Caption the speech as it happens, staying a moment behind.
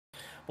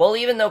Well,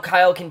 even though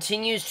Kyle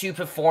continues to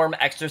perform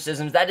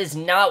exorcisms, that is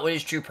not what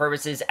his true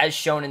purpose is, as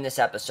shown in this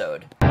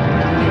episode.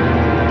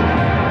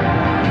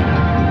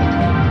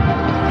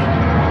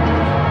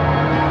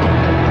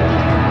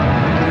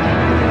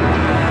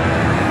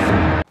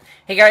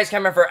 Hey guys,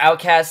 Cameron for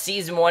Outcast,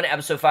 Season 1,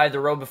 Episode 5, The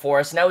Road Before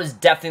Us, and I was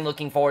definitely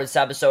looking forward to this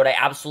episode. I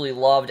absolutely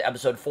loved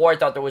Episode 4. I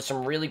thought there was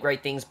some really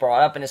great things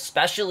brought up, and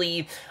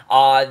especially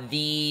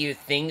the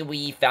thing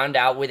we found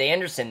out with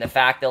Anderson, the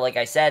fact that, like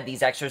I said,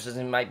 these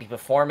exorcisms might be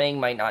performing,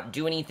 might not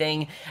do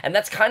anything, and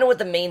that's kind of what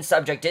the main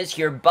subject is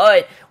here,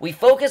 but we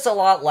focus a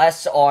lot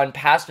less on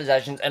past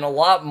possessions and a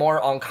lot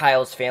more on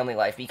Kyle's family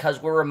life, because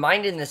we're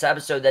reminded in this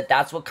episode that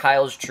that's what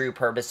Kyle's true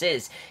purpose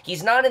is.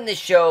 He's not in this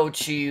show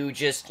to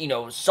just,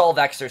 solve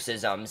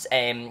exorcisms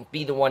and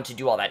be the one to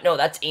do all that. No,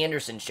 that's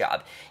Anderson's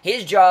job.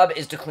 His job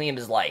is to clean up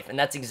his life, and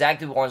that's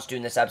exactly what he wants to do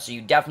in this episode.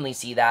 You definitely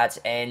see that,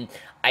 and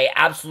I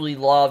absolutely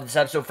love this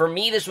episode. For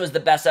me, this was the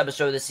best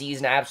episode of the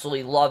season. I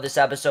absolutely love this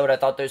episode. I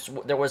thought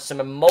there was some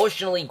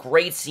emotionally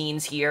great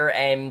scenes here,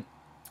 and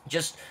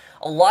just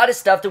a lot of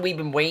stuff that we've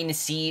been waiting to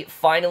see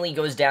finally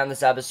goes down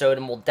this episode,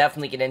 and we'll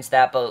definitely get into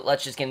that, but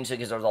let's just get into it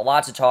because there's a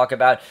lot to talk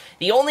about.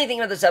 The only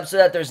thing about this episode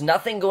is that there's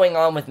nothing going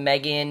on with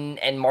Megan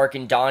and Mark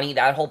and Donnie.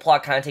 That whole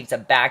plot kind of takes a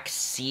back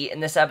seat in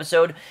this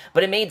episode,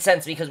 but it made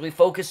sense because we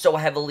focused so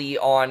heavily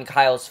on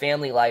Kyle's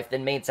family life,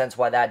 then it made sense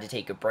why that had to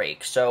take a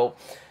break. So,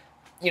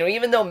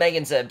 even though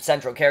Megan's a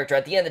central character,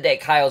 at the end of the day,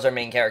 Kyle's our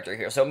main character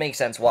here, so it makes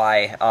sense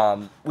why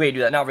we do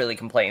that. Not really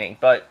complaining,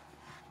 but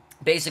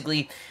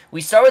basically, we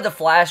start with a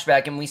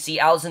flashback, and we see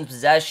Allison's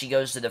possessed. She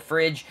goes to the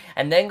fridge,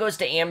 and then goes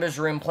to Amber's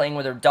room playing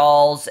with her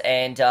dolls,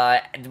 and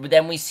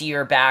then we see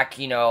her back,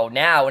 now,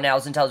 and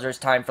Allison tells her it's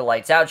time for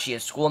lights out. She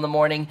has school in the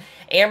morning.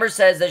 Amber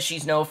says that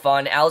she's no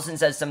fun. Allison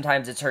says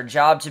sometimes it's her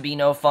job to be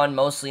no fun,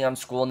 mostly on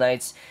school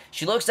nights.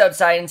 She looks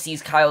outside and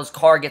sees Kyle's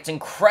car, gets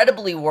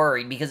incredibly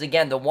worried, because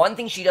again, the one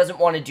thing she doesn't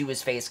want to do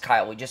is face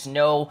Kyle. We just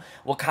know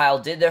what Kyle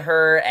did to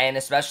her, and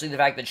especially the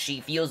fact that she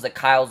feels that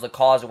Kyle's the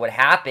cause of what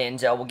happened.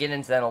 We'll get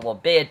into that in a little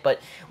bit,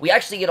 but we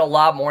actually get a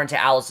lot more into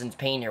Allison's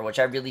pain here, which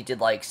I really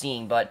did like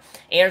seeing. But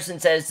Anderson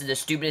says it's the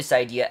stupidest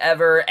idea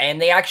ever, and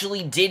they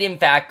actually did in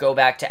fact go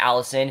back to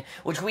Allison,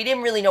 which we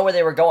didn't really know where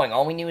they were going.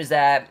 All we knew is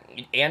that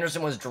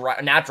Anderson was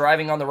not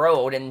driving on the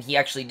road, and he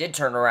actually did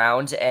turn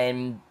around,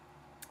 and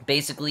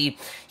basically,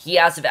 he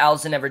asks if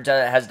Allison ever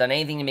has done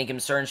anything to make him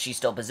certain she's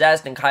still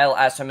possessed, and Kyle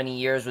asks how many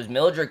years was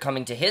Mildred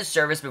coming to his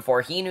service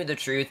before he knew the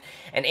truth,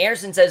 and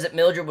Anderson says that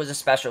Mildred was a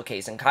special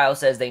case, and Kyle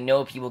says they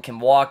know people can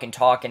walk and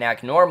talk and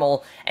act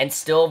normal, and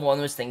still have one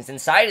of those things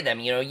inside of them.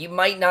 You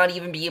might not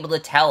even be able to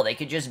tell. They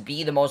could just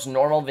be the most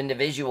normal of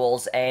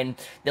individuals, and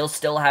they'll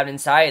still have it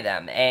inside of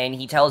them, and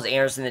he tells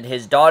Anderson that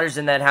his daughter's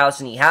in that house,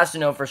 and he has to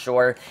know for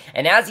sure,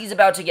 and as he's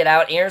about to get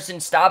out,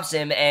 Anderson stops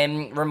him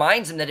and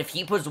reminds him that if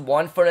he puts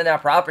one foot in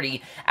that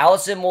property,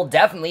 Allison will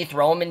definitely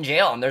throw him in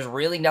jail, and there's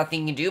really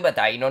nothing you can do about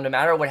that. No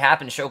matter what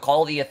happens, she'll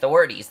call the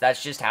authorities.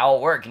 That's just how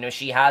it works.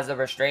 She has a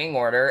restraining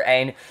order,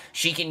 and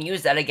she can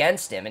use that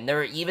against him. And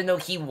even though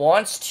he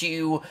wants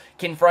to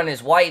confront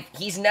his wife,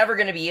 he's never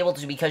going to be able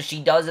to, because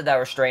she does have that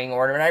restraining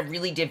order, and I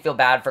really did feel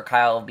bad for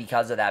Kyle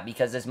because of that,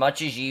 because as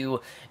much as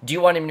you do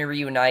want him to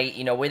reunite,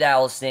 with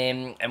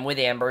Allison and with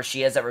Amber,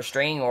 she has that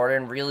restraining order,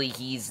 and really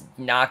he's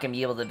not going to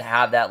be able to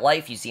have that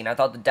life you see, and I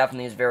thought that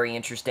definitely was very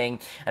interesting,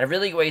 and a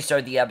really good way to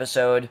start the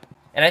episode.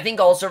 And I think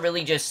also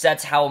really just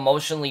sets how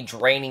emotionally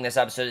draining this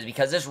episode is,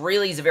 because this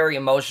really is a very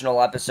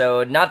emotional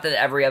episode. Not that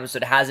every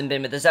episode hasn't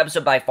been, but this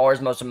episode by far is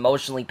the most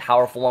emotionally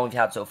powerful one we've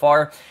had so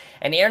far.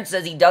 And Aaron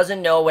says he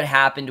doesn't know what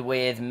happened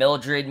with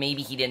Mildred.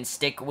 Maybe he didn't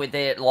stick with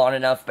it long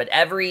enough, but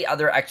every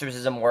other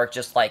exorcism worked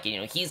just like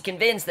it. He's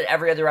convinced that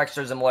every other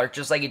exorcism worked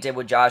just like it did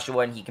with Joshua,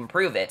 and he can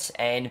prove it.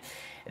 And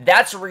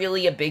that's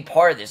really a big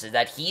part of this, is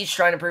that he's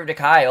trying to prove to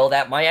Kyle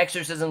that my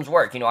exorcisms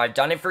work. I've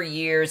done it for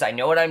years. I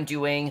know what I'm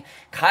doing.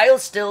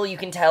 Kyle's still, you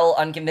can tell,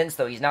 unconvinced,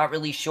 though. He's not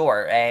really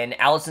sure. And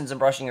Allison's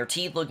brushing her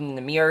teeth, looking in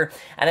the mirror.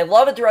 And I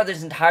love it throughout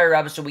this entire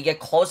episode. We get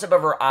close-up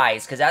of her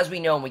eyes, because as we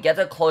know, when we get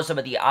the close-up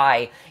of the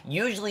eye,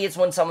 usually it's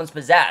when someone's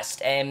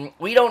possessed. And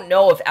we don't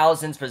know if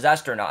Allison's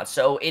possessed or not.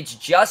 So it's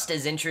just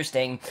as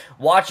interesting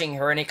watching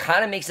her, and it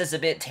kind of makes us a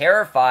bit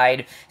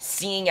terrified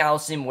seeing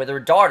Allison with her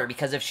daughter,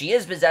 because if she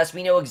is possessed,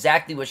 we know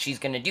exactly what she's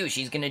going to do.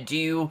 She's going to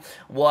do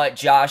what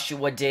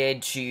Joshua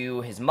did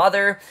to his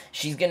mother.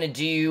 She's going to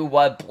do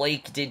what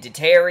Blake did to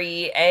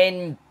Terry,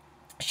 and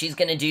she's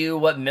going to do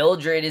what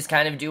Mildred is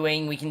kind of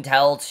doing, we can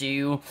tell,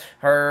 to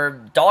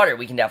her daughter,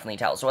 we can definitely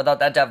tell. So I thought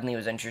that definitely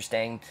was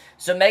interesting.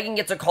 So Megan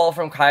gets a call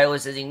from Kyle, who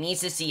says he needs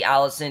to see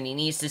Allison, he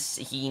needs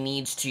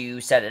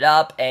to set it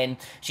up, and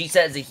she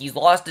says that he's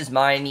lost his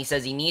mind. He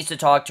says he needs to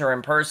talk to her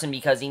in person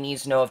because he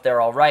needs to know if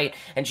they're alright,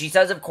 and she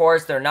says of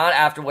course they're not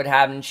after what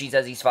happened. She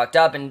says he's fucked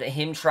up, and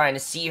him trying to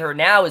see her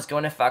now is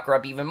going to fuck her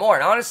up even more.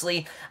 And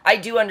honestly, I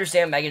do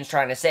understand Megan's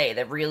trying to say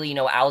that really,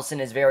 Allison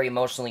is very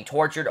emotionally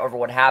tortured over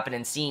what happened,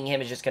 and seeing him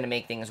is just going to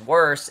make things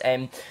worse.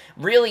 And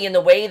really, in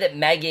the way that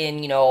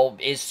Megan,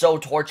 is so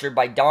tortured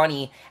by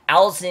Donnie,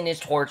 Allison is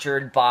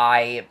tortured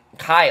by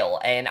Kyle,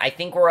 and I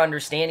think we're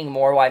understanding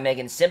more why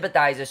Megan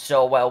sympathizes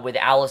so well with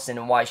Allison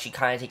and why she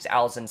kind of takes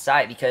Allison's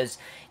side, because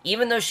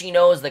even though she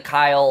knows that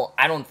Kyle,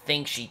 I don't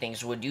think she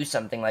thinks would do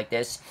something like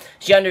this,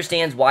 she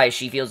understands why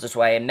she feels this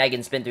way, and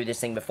Megan's been through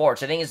this thing before,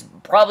 so I think it's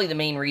probably the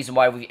main reason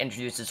why we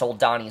introduced this whole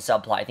Donnie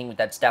subplot. I think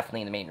that's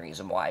definitely the main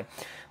reason why.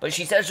 But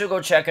she says she'll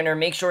go check on her,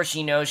 make sure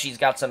she knows she's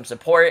got some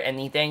support, and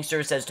he thanks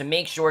her, says to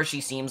make sure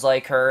she seems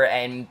like her,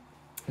 and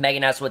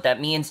Megan asks what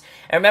that means.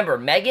 And remember,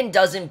 Megan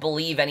doesn't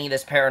believe any of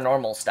this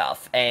paranormal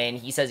stuff. And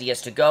he says he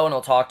has to go and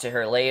he'll talk to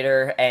her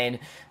later. And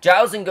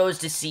Giles then goes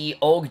to see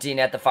Ogden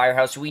at the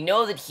firehouse. So we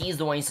know that he's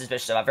the one he's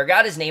suspicious of. I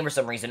forgot his name for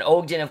some reason.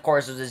 Ogden, of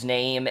course, was his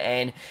name.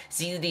 And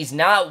see that he's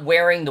not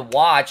wearing the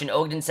watch. And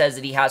Ogden says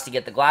that he has to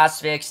get the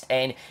glass fixed.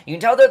 And you can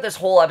tell that this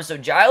whole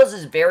episode, Giles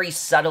is very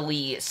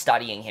subtly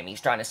studying him.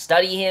 He's trying to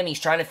study him. He's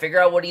trying to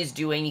figure out what he's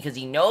doing because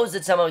he knows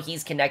that somehow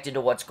he's connected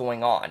to what's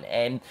going on.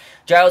 And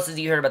Giles says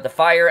he heard about the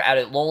fire out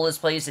at Lola's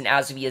place and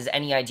asks if he has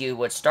any idea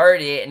what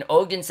started it, and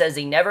Ogden says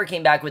they never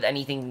came back with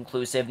anything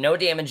conclusive, no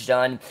damage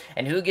done,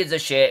 and who gives a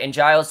shit, and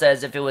Giles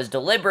says if it was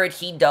deliberate,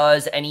 he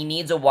does, and he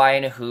needs a why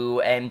and a who,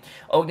 and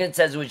Ogden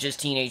says it was just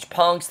teenage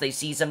punks, they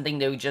see something,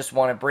 they just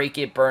want to break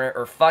it, burn it,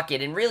 or fuck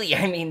it, and really,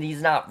 I mean,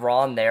 he's not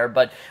wrong there,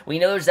 but we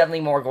know there's definitely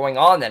more going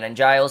on then, and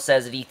Giles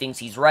says that he thinks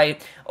he's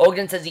right.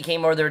 Ogden says he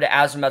came over there to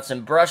ask him about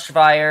some brush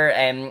fire,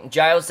 and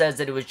Giles says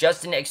that it was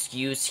just an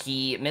excuse,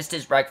 he missed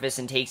his breakfast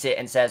and takes it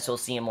and says he'll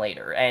see him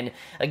later, and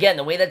again,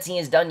 the way that scene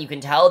is done, you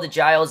can tell that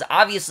Giles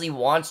obviously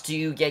wants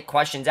to get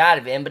questions out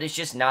of him, but it's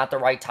just not the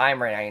right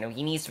time right now. You know,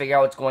 he needs to figure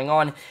out what's going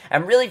on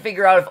and really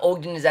figure out if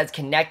Ogden is as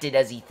connected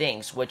as he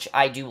thinks, which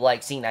I do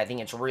like seeing that. I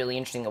think it's really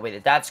interesting the way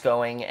that that's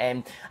going,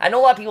 and I know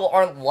a lot of people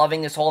aren't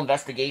loving this whole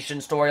investigation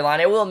storyline.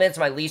 I will admit it's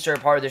my least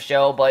favorite part of the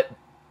show, but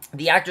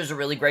the actors are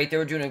really great. They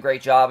were doing a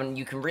great job, and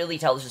you can really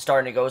tell this is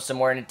starting to go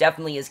somewhere, and it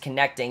definitely is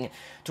connecting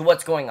to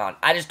what's going on.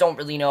 I just don't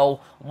really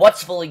know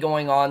what's fully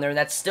going on there, and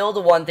that's still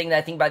the one thing that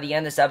I think by the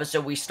end of this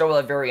episode we still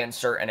are very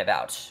uncertain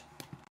about.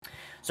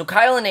 So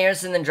Kyle and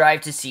Anderson then drive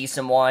to see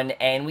someone,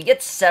 and we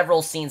get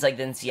several scenes like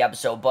this in the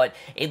episode, but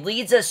it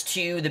leads us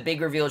to the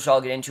big reveal, which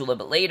I'll get into a little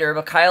bit later,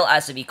 but Kyle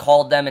asks if he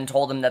called them and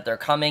told them that they're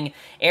coming.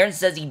 Aaron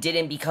says he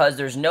didn't because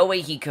there's no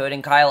way he could,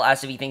 and Kyle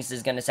asks if he thinks this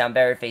is going to sound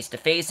better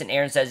face-to-face, and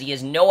Aaron says he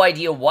has no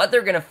idea what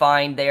they're going to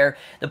find there.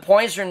 The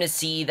point is for him to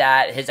see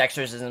that his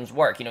exorcisms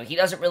work. You know, he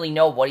doesn't really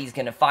know what he's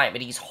going to find,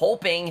 but he's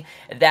hoping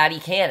that he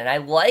can, and I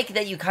like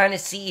that you kind of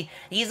see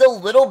he's a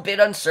little bit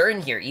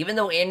uncertain here. Even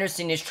though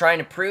Anderson is trying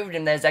to prove to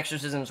him that his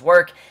exorcisms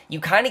work, you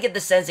kind of get the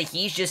sense that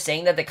he's just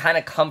saying that to kind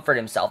of comfort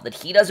himself, that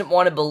he doesn't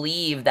want to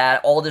believe that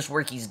all this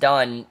work he's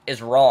done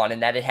is wrong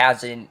and that it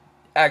hasn't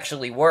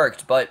actually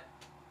worked, but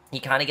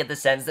you kind of get the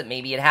sense that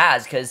maybe it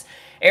has, because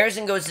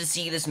Harrison goes to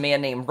see this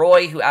man named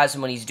Roy, who asks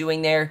him what he's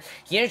doing there.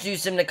 He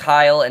introduces him to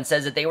Kyle and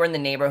says that they were in the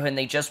neighborhood and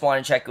they just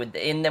want to check with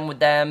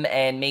them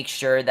and make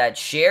sure that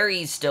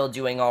Sherry's still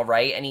doing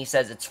alright, and he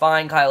says it's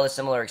fine, Kyle has a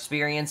similar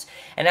experience,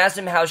 and asks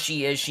him how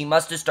she is. She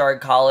must have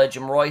started college,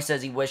 and Roy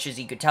says he wishes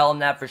he could tell him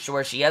that for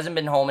sure. She hasn't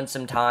been home in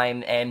some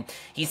time, and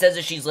he says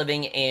that she's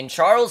living in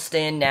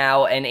Charleston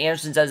now, and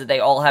Anderson says that they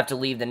all have to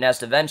leave the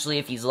nest eventually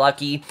if he's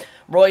lucky.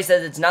 Roy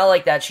says it's not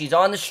like that, she's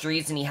on the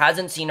streets, and he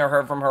hasn't seen or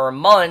heard from her in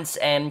months,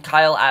 and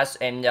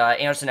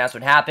Anderson asks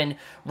what happened.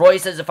 Roy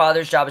says the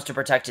father's job is to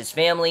protect his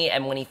family,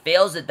 and when he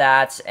fails at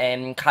that,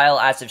 and Kyle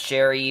asks if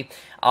Sherry,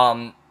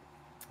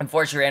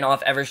 unfortunately ran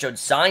off, ever showed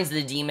signs that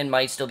the demon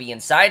might still be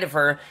inside of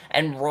her,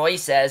 and Roy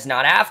says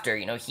not after.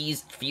 You know, he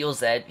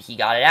feels that he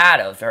got it out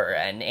of her,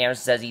 and Aaron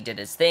says he did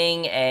his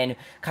thing, and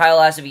Kyle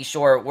asks if he's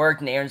sure it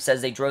worked, and Aaron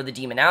says they drove the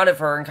demon out of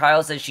her, and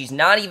Kyle says she's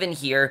not even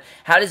here.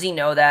 How does he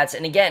know that?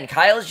 And again,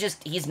 Kyle's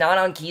just, he's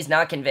not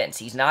convinced.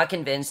 He's not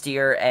convinced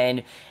here,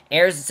 and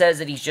Aaron says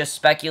that he's just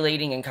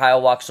speculating, and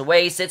Kyle walks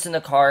away, sits in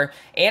the car.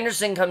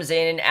 Anderson comes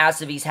in and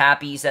asks if he's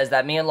happy. He says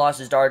that man lost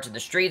his daughter to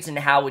the streets, and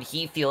how would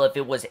he feel if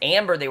it was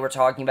Amber they were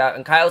talking about?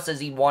 And Kyle says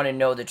he'd want to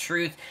know the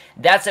truth.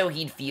 That's how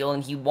he'd feel,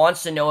 and he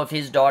wants to know if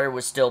his daughter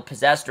was still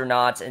possessed or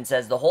not, and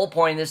says the whole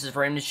point of this is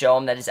for him to show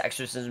him that his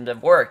exorcisms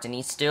have worked, and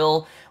he's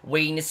still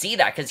waiting to see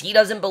that, because he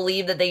doesn't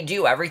believe that they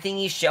do. Everything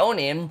he's shown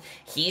him,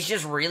 he's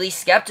just really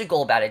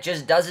skeptical about it. It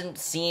just doesn't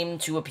seem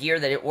to appear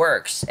that it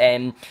works,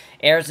 and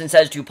Anderson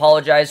says to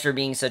apologize for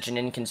being such an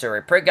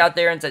inconsiderate prick out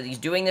there, and says he's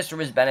doing this for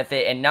his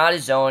benefit and not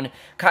his own.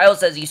 Kyle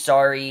says he's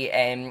sorry,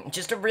 and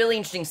just a really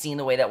interesting scene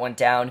the way that went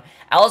down.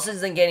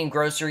 Allison's then getting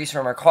groceries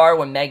from her car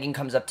when Megan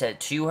comes up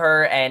to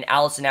her, and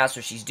Allison asks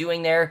what she's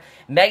doing there.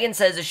 Megan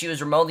says that she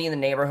was remotely in the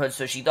neighborhood,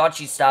 so she thought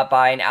she'd stop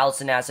by, and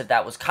Allison asks if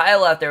that was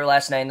Kyle out there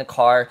last night in the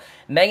car.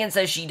 Megan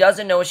says she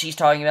doesn't know what she's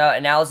talking about,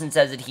 and Allison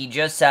says that he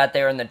just sat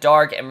there in the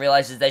dark and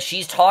realizes that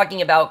she's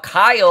talking about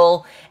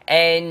Kyle,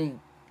 and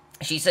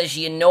she says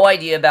she had no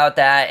idea about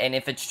that, and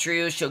if it's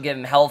true, she'll give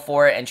him hell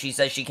for it, and she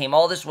says she came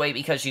all this way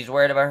because she's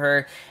worried about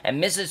her and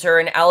misses her,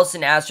 and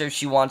Allison asks her if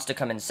she wants to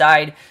come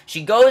inside.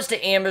 She goes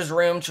to Amber's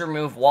room to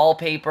remove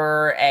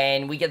wallpaper,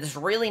 and we get this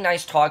really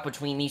nice talk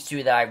between these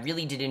two that I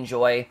really did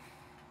enjoy.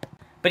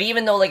 But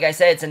even though, like I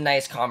said, it's a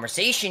nice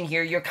conversation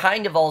here, you're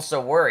kind of also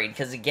worried,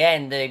 because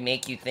again, they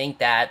make you think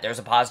that there's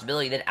a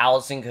possibility that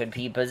Allison could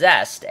be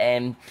possessed,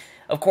 and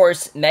of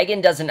course, Megan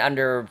doesn't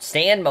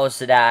understand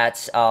most of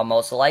that,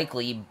 most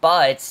likely,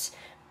 but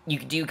you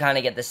do kind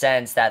of get the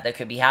sense that that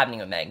could be happening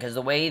with Megan, because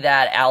the way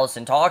that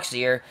Allison talks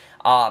here,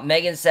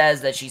 Megan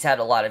says that she's had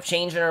a lot of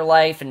change in her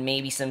life, and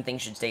maybe some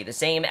things should stay the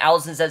same.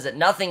 Allison says that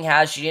nothing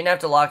has. She didn't have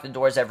to lock the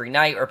doors every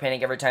night, or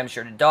panic every time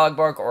she heard a dog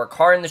bark, or a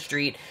car in the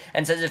street,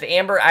 and says if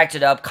Amber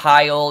acted up,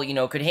 Kyle,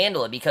 could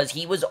handle it, because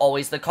he was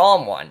always the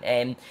calm one,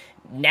 and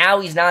now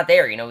he's not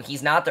there,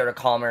 he's not there to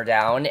calm her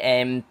down,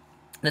 and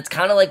that's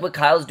kind of like what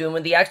Kyle's doing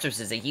with The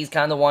Exorcist. He's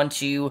kind of the one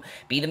to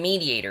be the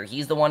mediator.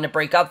 He's the one to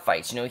break up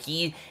fights.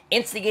 He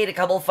instigated a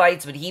couple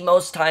fights, but he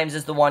most times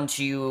is the one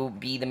to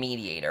be the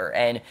mediator.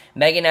 And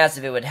Megan asked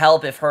if it would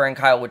help if her and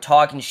Kyle would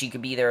talk and she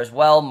could be there as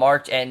well,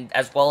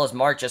 as well as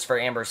Mark, just for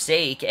Amber's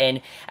sake.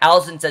 And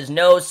Allison says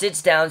no,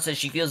 sits down, says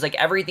she feels like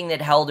everything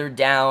that held her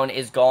down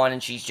is gone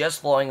and she's just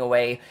flowing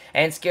away,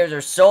 and it scares her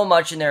so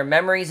much, and there are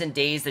memories and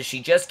days that she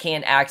just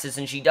can't access,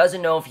 and she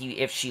doesn't know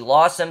if she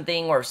lost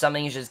something or if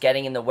something is just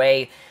getting in the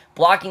way,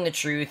 blocking the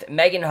truth.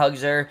 Megan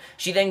hugs her.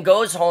 She then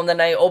goes home that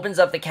night, opens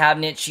up the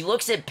cabinet. She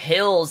looks at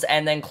pills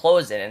and then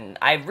closes it. And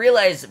I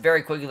realized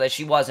very quickly that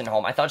she wasn't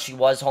home. I thought she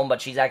was home,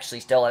 but she's actually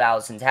still at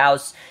Allison's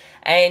house.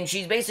 And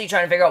she's basically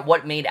trying to figure out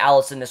what made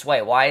Allison this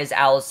way. Why is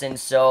Allison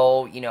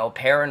so,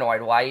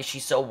 paranoid? Why is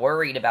she so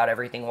worried about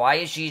everything? Why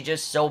is she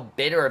just so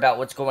bitter about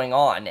what's going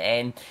on?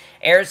 And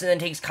Harrison then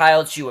takes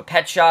Kyle to a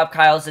pet shop.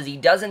 Kyle says he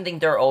doesn't think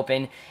they're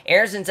open.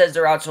 Harrison says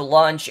they're out to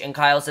lunch, and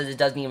Kyle says it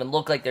doesn't even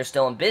look like they're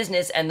still in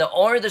business. And the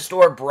owner of the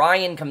store,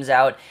 Brian, comes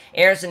out.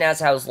 Harrison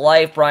asks how's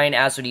life. Brian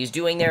asks what he's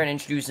doing there and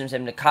introduces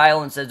him to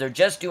Kyle and says they're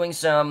just doing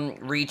some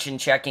reach and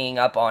checking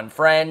up on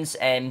friends.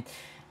 And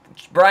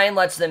Brian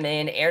lets them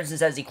in. Harrison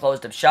says he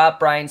closed up shop.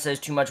 Brian says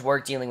too much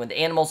work dealing with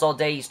animals all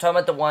day. He's talking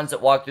about the ones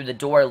that walk through the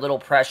door. Little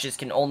Precious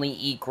can only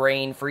eat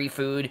grain, free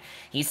food.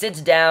 He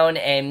sits down,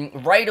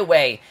 and right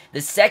away,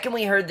 the second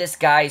we heard this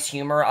guy's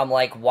humor, I'm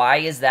like, why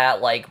is that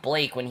like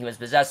Blake when he was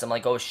possessed? I'm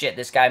like, oh shit,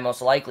 this guy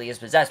most likely is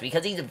possessed,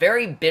 because he's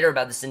very bitter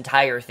about this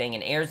entire thing,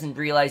 and Harrison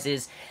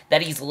realizes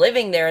that he's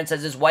living there and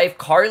says his wife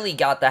Carly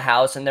got the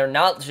house, and they're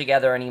not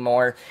together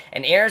anymore,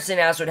 and Harrison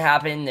asks what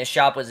happened. The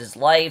shop was his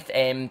life,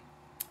 and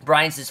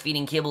Brian says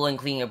feeding kibble and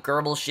cleaning up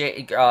Gerbil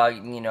shit,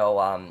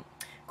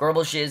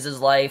 Gerbil shit is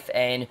his life,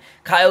 and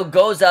Kyle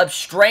goes up,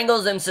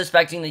 strangles him,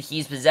 suspecting that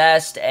he's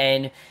possessed,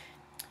 and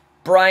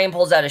Brian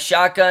pulls out a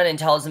shotgun and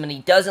tells him that he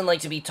doesn't like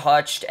to be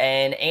touched,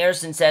 and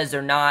Anderson says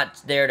they're not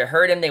there to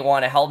hurt him, they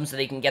want to help him so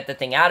they can get the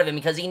thing out of him,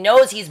 because he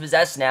knows he's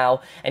possessed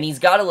now, and he's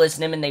got to listen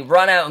to him, and they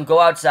run out and go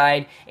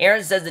outside.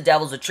 Aaron says the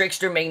devil's a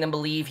trickster, making them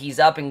believe he's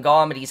up and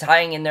gone, but he's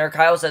hiding in there.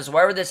 Kyle says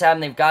wherever this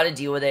happened, they've got to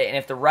deal with it, and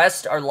if the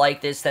rest are like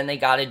this, then they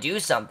got to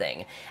do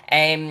something.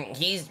 And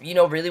he's,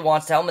 really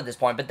wants to help him at this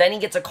point, but then he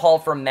gets a call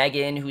from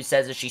Megan, who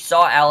says that she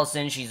saw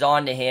Allison, she's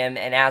on to him,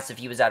 and asks if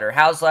he was at her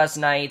house last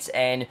night,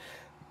 and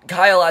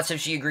Kyle asks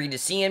if she agreed to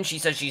see him. She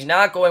says she's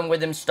not going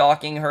with him,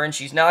 stalking her, and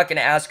she's not going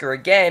to ask her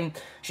again.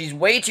 She's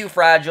way too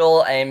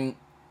fragile, and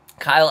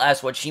Kyle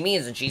asks what she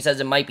means, and she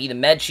says it might be the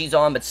med she's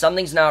on, but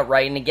something's not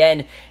right. And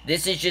again,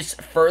 this is just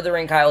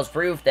furthering Kyle's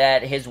proof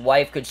that his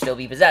wife could still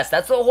be possessed.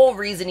 That's the whole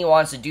reason he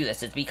wants to do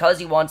this. It's because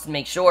he wants to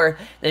make sure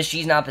that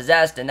she's not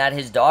possessed and that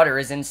his daughter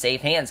is in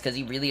safe hands, because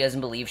he really doesn't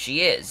believe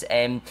she is.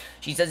 And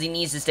she says he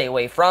needs to stay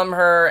away from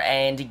her,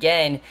 and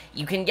again,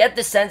 you can get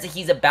the sense that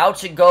he's about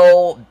to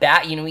go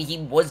back. He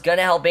was going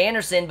to help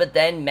Anderson, but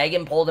then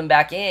Megan pulled him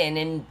back in,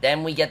 and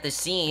then we get the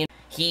scene.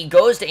 He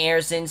goes to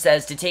Anderson,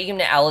 says to take him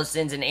to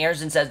Allison's, and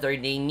Anderson says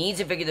they need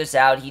to figure this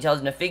out. He tells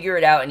him to figure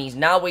it out, and he's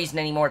not wasting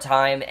any more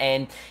time,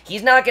 and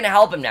he's not going to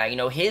help him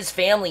now. His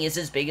family is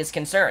his biggest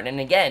concern. And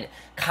again,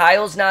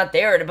 Kyle's not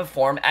there to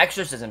perform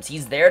exorcisms.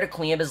 He's there to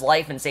clean up his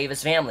life and save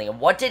his family.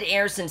 And what did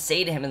Anderson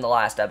say to him in the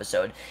last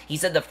episode? He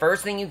said the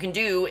first thing you can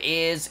do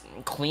is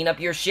clean up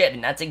your shit,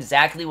 and that's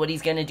exactly what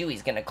he's going to do.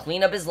 He's going to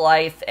clean up his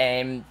life,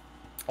 and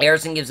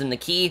Harrison gives him the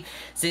key,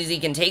 says he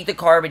can take the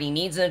car, but he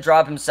needs to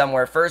drop him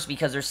somewhere first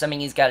because there's something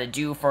he's got to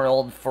do for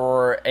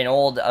an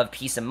old of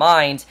peace of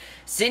mind.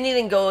 Sidney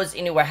then goes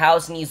into a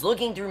house, and he's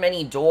looking through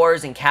many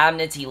doors and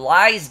cabinets. He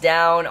lies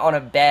down on a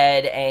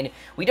bed, and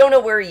we don't know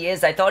where he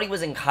is. I thought he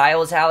was in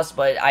Kyle's house,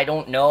 but I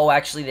don't know.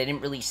 Actually, they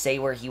didn't really say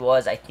where he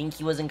was. I think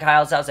he was in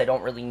Kyle's house. I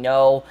don't really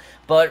know.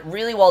 But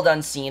really well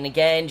done scene.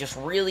 Again, just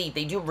really,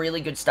 they do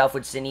really good stuff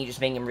with Sidney,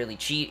 just making him really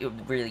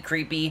really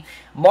creepy.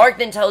 Mark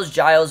then tells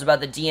Giles about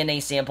the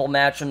DNA sample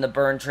match from the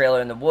burned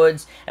trailer in the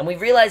woods, and we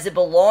realize it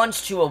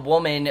belongs to a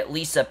woman,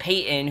 Lisa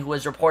Payton, who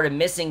was reported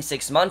missing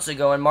 6 months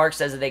ago, and Mark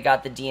says that they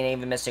got the DNA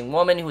of a missing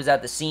woman who was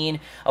at the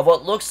scene of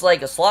what looks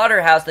like a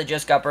slaughterhouse that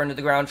just got burned to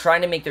the ground,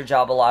 trying to make their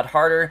job a lot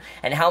harder.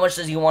 And how much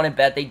does he want to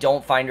bet they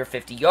don't find her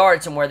 50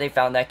 yards from where they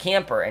found that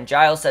camper? And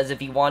Giles says if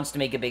he wants to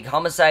make a big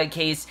homicide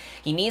case,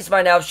 he needs to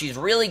find out if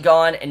she's really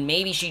gone, and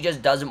maybe she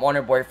just doesn't want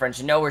her boyfriend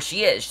to know where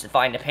she is, to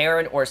find a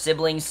parent or a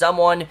sibling,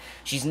 someone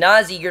she's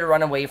not as eager to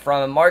run away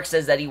from. And Mark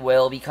says that he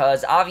will,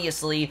 because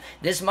obviously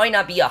this might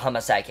not be a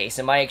homicide case.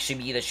 It might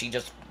actually be that she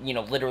just you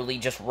know, literally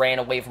just ran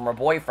away from her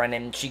boyfriend,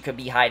 and she could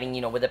be hiding,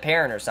 you know, with a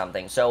parent or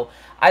something. So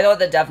I thought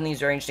that definitely is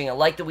very interesting. I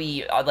like that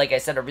we, like I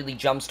said, are really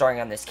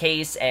jump-starting on this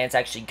case, and it's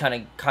actually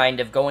kind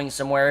of going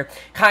somewhere.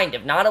 Kind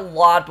of. Not a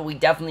lot, but we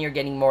definitely are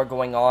getting more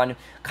going on.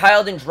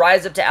 Kyle then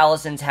drives up to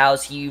Allison's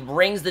house. He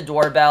rings the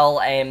doorbell,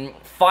 and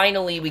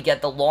finally we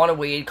get the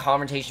long-awaited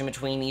confrontation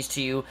between these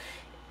two.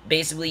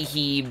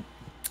 Basically,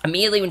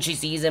 immediately when she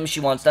sees him, she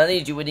wants nothing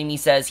to do with him. He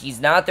says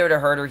he's not there to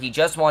hurt her. He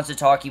just wants to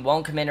talk. He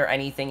won't come in or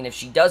anything. And if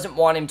she doesn't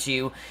want him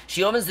to,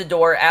 she opens the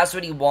door, asks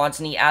what he wants,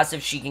 and he asks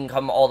if she can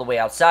come all the way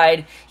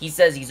outside. He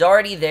says he's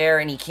already there,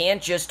 and he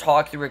can't just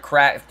talk through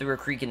a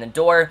creak in the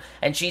door.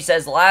 And she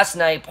says last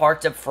night,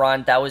 parked up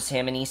front, that was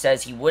him. And he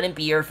says he wouldn't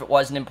be here if it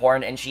wasn't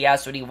important. And she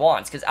asks what he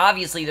wants, because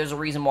obviously there's a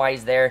reason why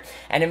he's there.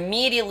 And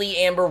immediately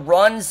Amber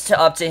runs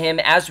up to him,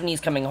 as when he's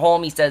coming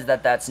home. He says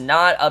that that's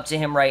not up to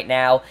him right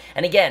now.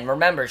 And again,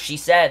 remember, she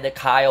said that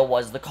Kyle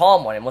was the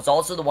calm one and was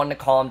also the one to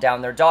calm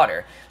down their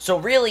daughter. So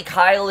really,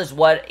 Kyle is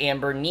what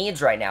Amber needs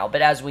right now.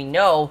 But as we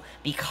know,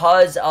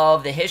 because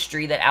of the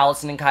history that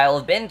Allison and Kyle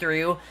have been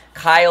through,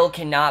 Kyle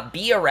cannot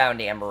be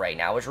around Amber right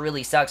now, which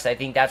really sucks. I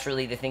think that's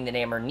really the thing that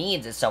Amber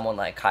needs, is someone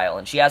like Kyle.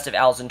 And she asks if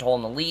Allison told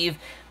him to leave.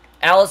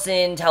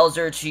 Allison tells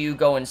her to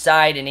go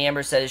inside, and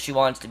Amber says she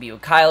wants to be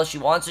with Kyle. She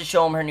wants to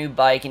show him her new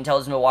bike and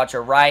tells him to watch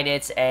her ride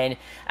it, and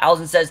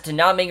Allison says to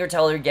not make her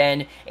tell her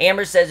again.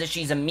 Amber says that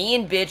she's a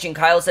mean bitch, and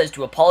Kyle says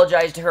to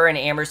apologize to her, and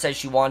Amber says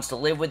she wants to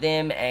live with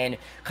him, and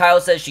Kyle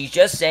says she's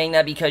just saying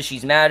that because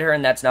she's mad at her,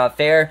 and that's not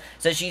fair.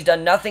 Says she's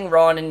done nothing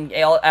wrong, and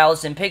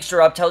Allison picks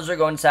her up, tells her to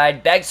go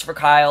inside, begs for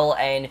Kyle,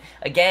 and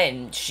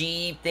again,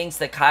 she thinks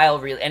that Kyle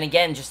really, and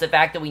again, just the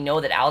fact that we know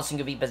that Allison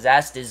could be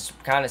possessed is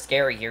kind of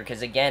scary here,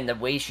 because again, the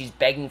way she's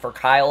begging for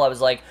Kyle, I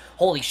was like,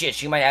 holy shit,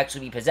 she might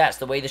actually be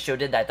possessed. The way the show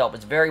did that, I thought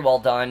was very well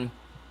done.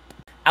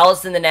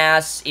 Allison then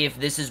asks if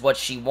this is what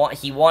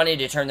he wanted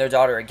to turn their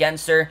daughter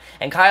against her,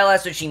 and Kyle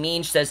asks what she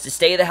means. She says to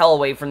stay the hell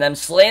away from them,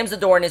 slams the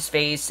door in his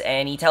face,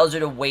 and he tells her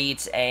to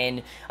wait,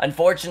 and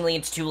unfortunately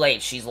it's too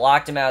late. She's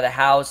locked him out of the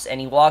house,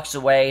 and he walks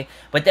away,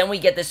 but then we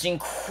get this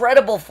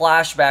incredible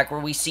flashback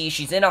where we see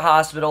she's in a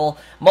hospital,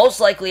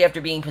 most likely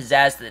after being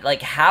possessed.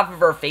 Like, half of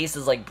her face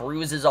is like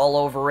bruises all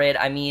over it.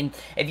 I mean,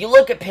 if you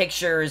look at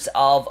pictures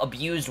of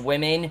abused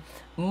women,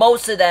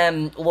 most of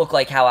them look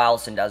like how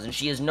Allison does, and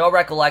she has no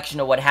recollection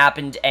of what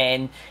happened,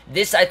 and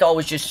this I thought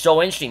was just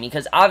so interesting,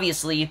 because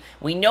obviously,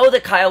 we know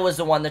that Kyle was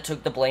the one that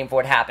took the blame for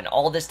what happened.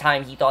 All this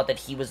time, he thought that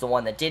he was the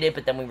one that did it,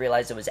 but then we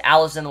realized it was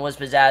Allison that was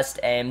possessed,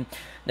 and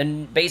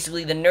then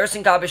basically the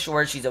nursing cop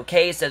assures she's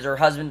okay, says her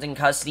husband's in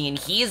custody, and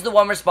he's the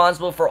one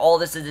responsible for all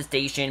this at the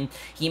station.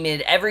 He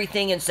made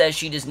everything and says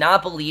she does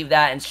not believe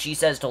that, and she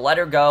says to let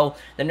her go.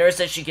 The nurse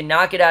says she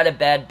cannot get out of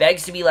bed,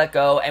 begs to be let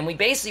go, and we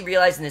basically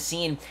realize in the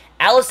scene,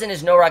 Allison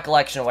has no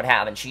recollection of what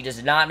happened. She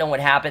does not know what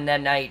happened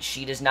that night.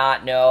 She does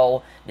not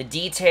know the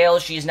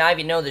details. She does not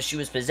even know that she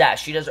was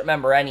possessed. She doesn't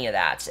remember any of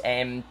that,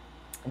 and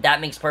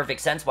that makes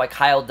perfect sense why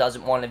Kyle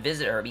doesn't want to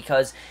visit her,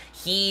 because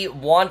he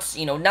wants,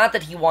 you know, not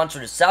that he wants her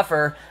to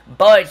suffer,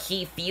 but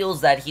he feels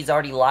that he's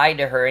already lied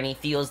to her, and he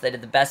feels that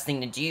the best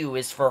thing to do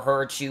is for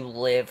her to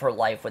live her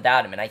life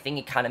without him, and I think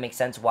it kind of makes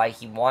sense why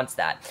he wants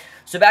that.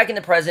 So back in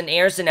the present,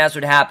 Anderson asks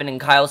what happened,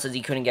 and Kyle says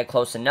he couldn't get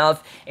close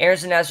enough.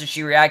 Anderson asks if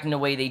she reacting the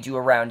way they do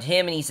around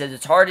him, and he says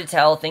it's hard to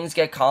tell, things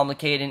get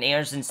complicated, and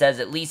Anderson says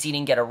at least he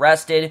didn't get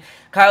arrested.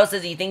 Kyle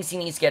says he thinks he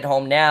needs to get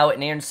home now,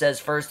 and Anderson says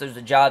first there's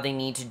a job they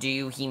need to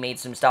do. He made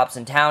some stops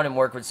in town and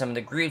worked with some of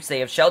the groups. They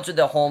have sheltered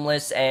the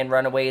homeless and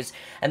runaways,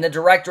 and the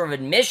director of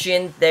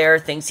admission there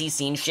thinks he's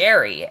seen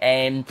Sherry,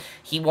 and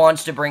he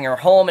wants to bring her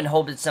home and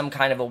hope it's some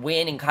kind of a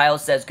win, and Kyle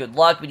says good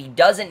luck, but he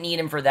doesn't need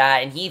him for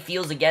that, and he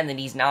feels again that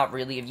he's not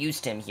really of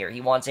use to him here. He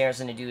wants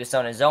Anderson to do this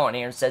on his own.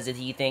 Anderson says that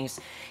he thinks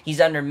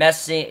he's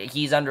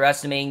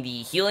underestimating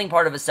the healing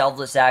part of a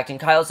selfless act, and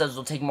Kyle says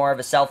it'll take more of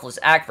a selfless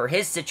act for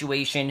his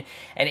situation,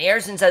 and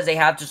Anderson says they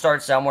have to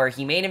start somewhere.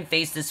 He made him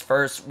face this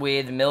first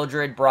with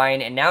Mildred,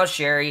 Brian, and now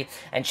Sherry,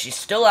 and she's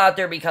still out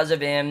there because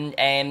of him,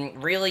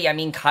 and really, I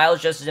mean,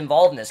 Kyle's just as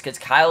involved in this, because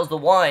Kyle's the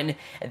one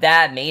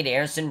that made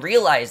Anderson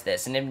realize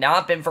this, and if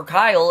not been for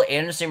Kyle,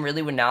 Anderson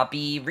really would not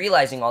be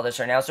realizing all this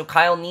right now, so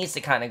Kyle needs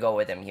to kind of go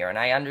with him here, and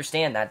I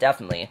understand that,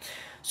 definitely.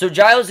 So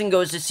Giles then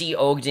goes to see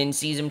Ogden,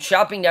 sees him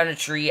chopping down a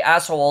tree,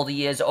 asks how old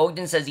he is.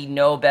 Ogden says he'd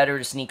know better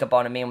to sneak up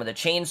on a man with a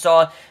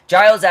chainsaw.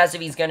 Giles asks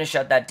if he's going to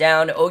shut that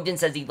down. Ogden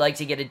says he'd like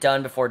to get it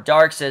done before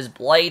dark, says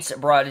Blight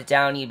brought it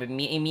down. He'd been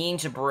meaning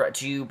to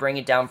bring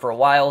it down for a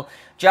while.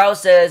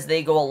 Giles says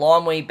they go a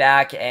long way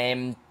back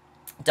and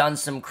done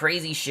some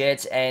crazy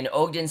shit, and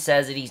Ogden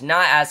says that he's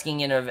not asking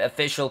in an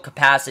official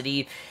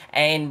capacity,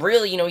 and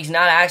really, you know, he's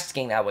not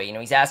asking that way, you know,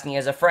 he's asking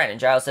as a friend, and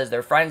Giles says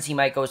they're friends. He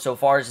might go so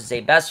far as to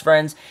say best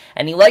friends,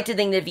 and he liked to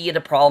think that if he had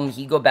a problem,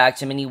 he'd go back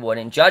to him and he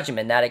wouldn't judge him,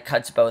 and that it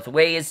cuts both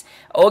ways.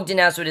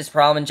 Ogden asks what his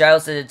problem, and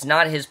Giles says it's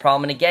not his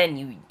problem, and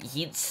again,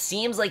 he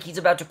seems like he's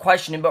about to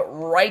question him, but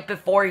right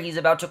before he's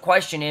about to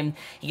question him,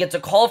 he gets a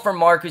call from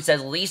Mark who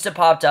says Lisa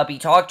popped up. He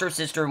talked to her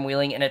sister in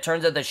Wheeling, and it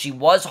turns out that she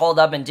was hauled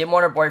up and didn't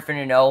want her boyfriend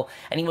to know,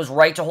 and he was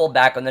right to hold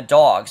back on the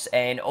dogs.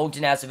 And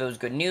Ogden asks if it was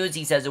good news.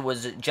 He says it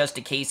was just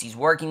a case he's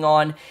working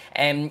on,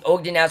 and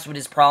Ogden asks what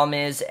his problem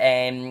is,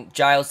 and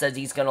Giles says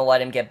he's going to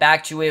let him get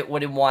back to it,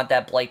 wouldn't want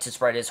that blight to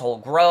spread his whole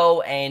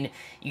grow, and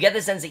you get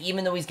the sense that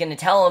even though he's going to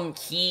tell him,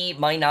 he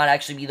might not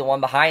actually be the one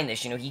behind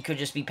this. You know, he could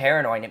just be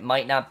paranoid. It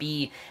might not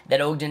be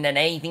that Ogden had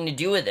anything to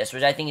do with this,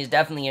 which I think is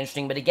definitely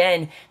interesting. But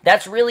again,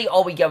 that's really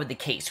all we get with the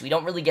case. We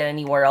don't really get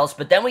anywhere else.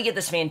 But then we get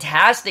this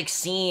fantastic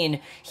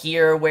scene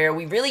here where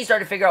we really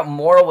start to figure out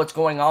more of what's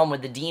going on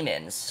with the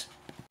demons.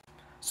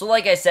 So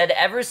like I said,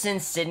 ever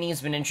since Sydney's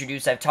been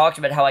introduced, I've talked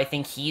about how I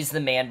think he's the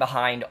man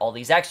behind all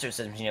these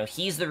exorcisms. You know,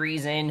 he's the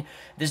reason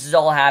this is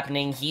all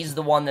happening. He's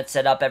the one that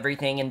set up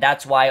everything, and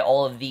that's why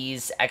all of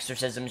these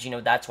exorcisms, you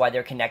know, that's why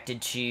they're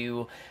connected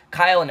to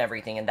Kyle and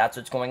everything, and that's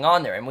what's going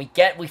on there. And we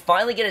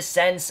finally get a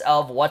sense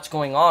of what's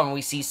going on.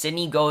 We see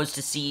Sydney goes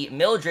to see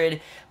Mildred,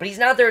 but he's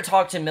not there to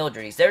talk to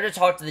Mildred. He's there to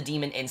talk to the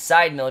demon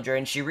inside Mildred,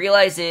 and she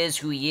realizes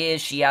who he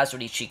is. She asks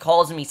what she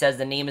calls him. He says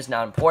the name is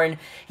not important.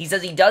 He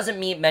says he doesn't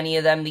meet many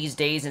of them these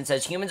days, and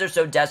says humans are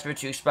so desperate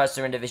to express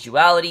their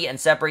individuality and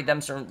separate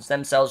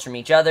themselves from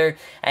each other,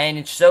 and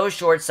it's so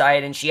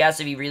short-sighted. And she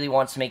asks if he really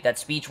wants to make that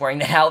speech wearing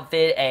that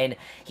outfit, and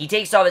he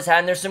takes off his hat,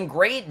 and there's some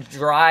great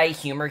dry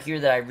humor here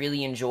that I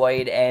really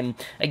enjoyed. And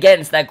again,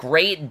 it's that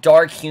great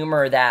dark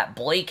humor that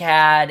Blake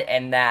had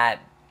and that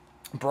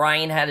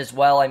Brian had as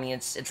well. I mean,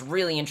 it's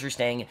really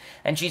interesting.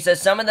 And she says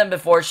some of them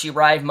before she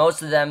arrived,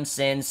 most of them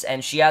since,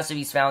 and she asks if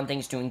he's found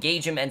things to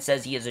engage him and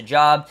says he has a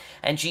job.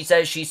 And she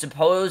says she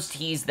supposed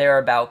he's there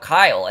about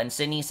Kyle, and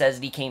Sydney says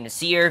that he came to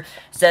see her,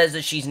 says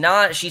that she's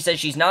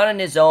not on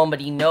his own,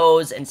 but he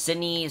knows, and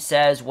Sydney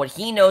says what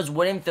he knows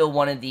wouldn't fill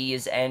one of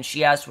these, and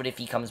she asks what if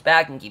he comes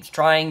back and keeps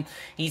trying.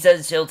 He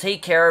says he'll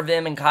take care of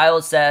him, and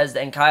Kyle says,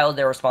 and Kyle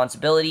their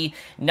responsibility,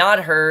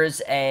 not hers,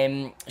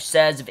 and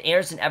says if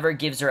Anderson ever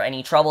gives her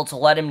any trouble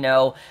to let him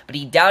know, but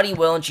he doubt he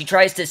will, and she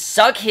tries to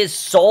suck his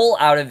soul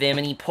out of him,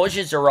 and he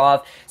pushes her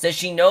off, says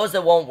she knows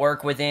that won't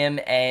work with him,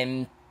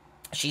 and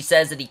she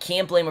says that he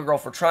can't blame a girl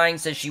for trying,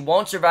 says she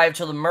won't survive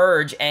till the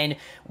merge. And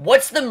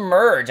what's the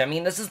merge? I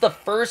mean, this is the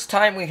first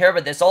time we hear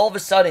about this. All of a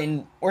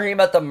sudden, we're hearing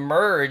about the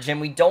merge, and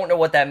we don't know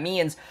what that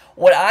means.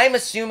 What I'm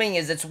assuming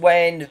is it's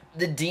when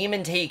the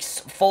demon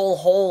takes full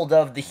hold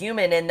of the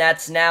human, and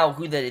that's now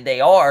who they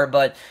are.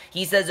 But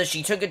he says that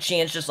she took a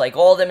chance just like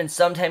all of them, and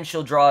sometimes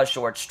she'll draw a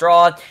short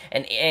straw.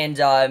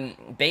 And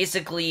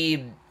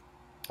basically,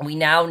 we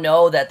now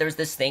know that there's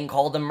this thing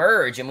called the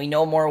merge, and we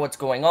know more what's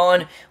going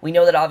on. We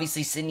know that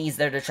obviously Sydney's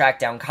there to track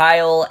down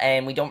Kyle,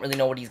 and we don't really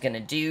know what he's going to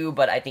do,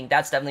 but I think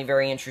that's definitely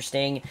very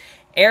interesting.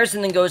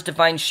 Anderson then goes to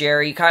find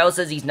Sherry. Kyle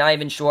says he's not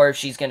even sure if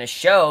she's going to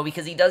show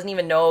because he doesn't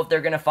even know if they're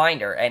going to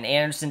find her. And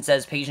Anderson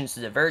says patience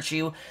is a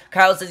virtue.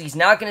 Kyle says he's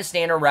not going to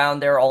stand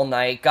around there all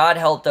night. God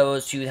help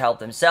those who help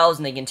themselves.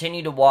 And they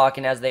continue to walk.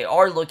 And as they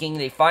are looking,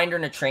 they find her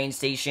in a train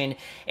station.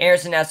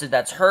 Anderson asks if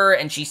that's her,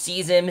 and she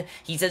sees him.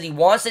 He says he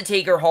wants to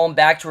take her home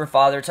back to her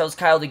father. Tells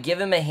Kyle to give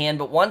him a hand.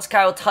 But once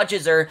Kyle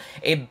touches her,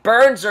 it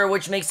burns her,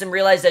 which makes him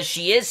realize that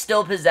she is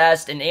still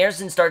possessed. And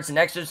Anderson starts an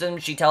exorcism.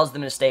 She tells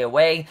them to stay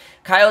away.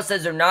 Kyle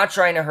says they're not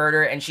trying to hurt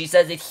her, and she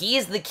says that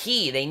he's the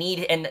key. They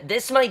need, and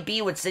this might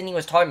be what Sydney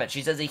was talking about.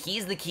 She says that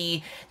he's the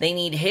key. They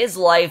need his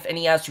life, and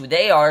he asks who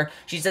they are.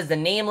 She says the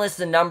nameless,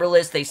 the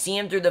numberless. They see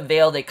him through the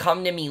veil. They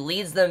come to him. He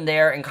leads them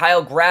there, and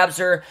Kyle grabs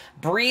her,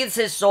 breathes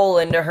his soul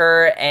into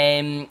her,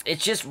 and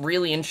it's just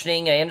really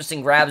interesting.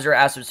 Anderson grabs her,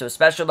 asks what's so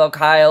special about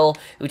Kyle,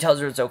 who tells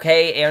her it's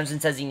okay. Anderson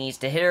says he needs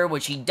to hit her,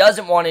 which he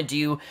doesn't want to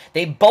do.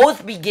 They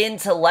both begin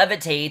to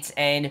levitate,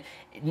 and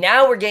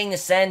now we're getting the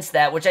sense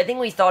that, which I think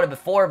we thought of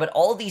before, but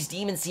all of these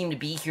demons seem to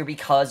be here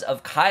because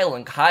of Kyle,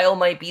 and Kyle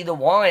might be the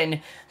one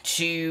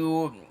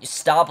to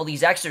stop all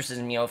these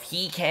exorcisms. You know, if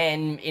he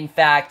can, in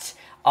fact,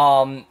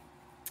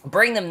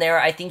 bring them there,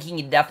 I think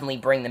he can definitely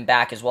bring them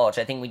back as well, which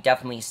I think we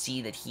definitely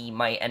see that he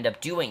might end up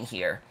doing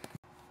here.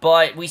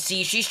 But we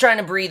see she's trying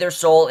to breathe her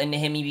soul into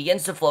him. He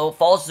begins to float,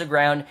 falls to the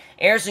ground.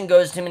 Anderson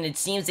goes to him, and it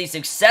seems they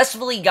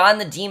successfully gotten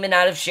the demon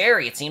out of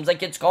Sherry. It seems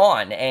like it's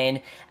gone.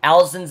 And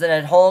Allison's then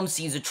at home,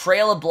 sees a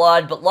trail of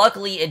blood, but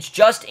luckily it's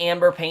just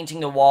Amber painting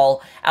the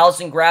wall.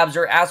 Allison grabs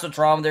her, asks what's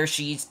wrong with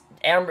her.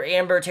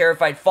 Amber,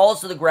 terrified,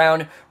 falls to the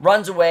ground,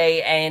 runs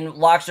away, and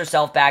locks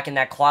herself back in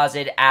that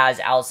closet, as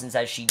Allison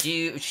says she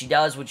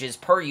does, which is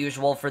per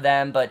usual for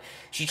them. But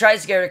she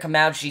tries to get her to come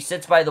out. She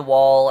sits by the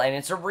wall, and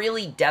it's a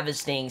really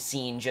devastating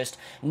scene. Just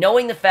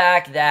knowing the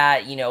fact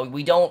that, you know,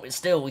 we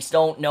still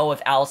don't know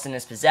if Allison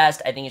is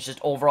possessed. I think it's just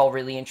overall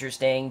really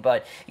interesting.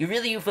 But you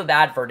really feel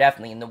bad for her,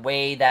 definitely, in the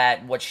way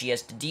that what she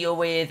has to deal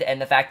with,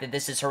 and the fact that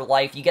this is her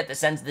life. You get the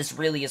sense this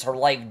really is her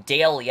life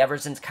daily. Ever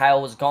since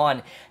Kyle was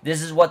gone,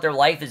 this is what their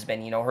life has been.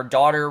 You know, her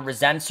daughter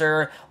resents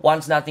her,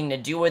 wants nothing to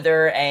do with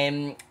her,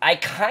 and I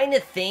kind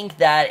of think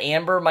that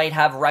Amber might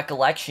have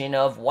recollection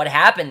of what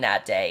happened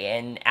that day,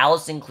 and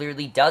Allison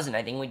clearly doesn't.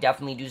 I think we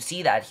definitely do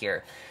see that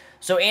here.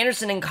 So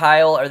Anderson and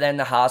Kyle are then in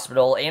the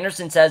hospital.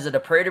 Anderson says that a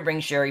prayer to bring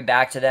Sherry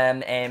back to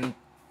them, and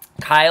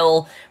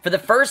Kyle, for the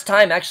first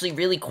time, actually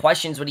really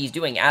questions what he's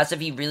doing, as if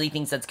he really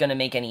thinks that's going to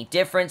make any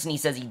difference, and he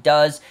says he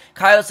does.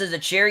 Kyle says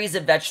that Sherry is a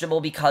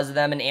vegetable because of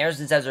them, and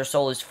Aronson says her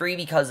soul is free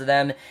because of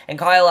them, and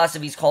Kyle asks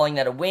if he's calling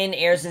that a win.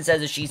 Aronson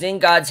says that she's in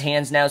God's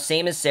hands now,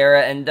 same as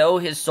Sarah, and though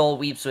his soul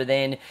weeps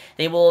within,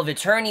 they will have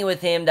eternity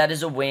with him, that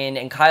is a win,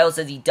 and Kyle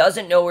says he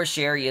doesn't know where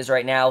Sherry is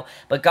right now,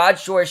 but God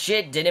sure as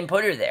shit didn't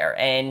put her there,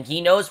 and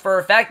he knows for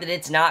a fact that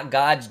it's not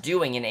God's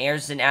doing, and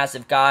Aronson asks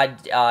if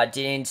God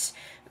didn't...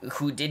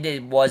 who did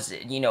it was,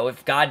 you know,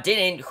 if God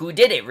didn't, who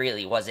did it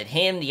really? Was it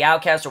him, the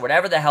outcast, or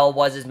whatever the hell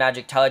was his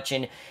magic touch?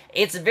 And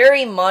it's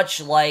very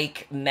much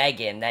like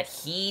Megan, that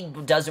he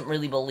doesn't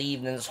really believe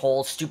in this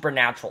whole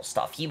supernatural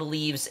stuff. He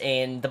believes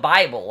in the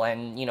Bible,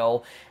 and, you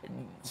know,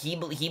 he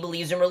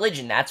believes in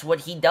religion. That's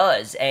what he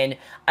does. And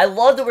I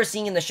love that we're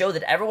seeing in the show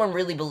that everyone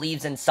really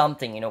believes in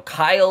something. You know,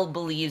 Kyle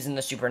believes in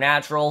the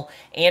supernatural,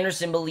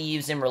 Anderson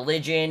believes in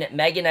religion,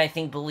 Megan, I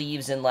think,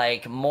 believes in,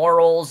 like,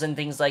 morals and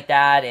things like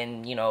that,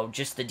 and, you know,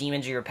 just the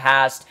demons of your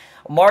past.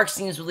 Mark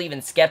seems to believe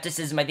in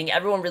skepticism. I think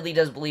everyone really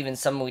does believe in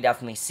something we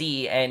definitely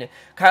see, and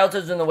Kyle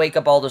tells them to wake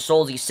up all the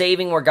souls he's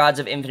saving were gods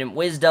of infinite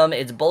wisdom.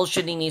 It's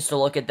bullshit, he needs to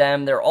look at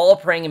them. They're all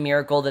praying a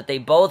miracle that they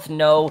both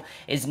know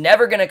is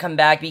never going to come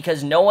back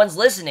because no one's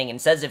listening, and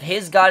says if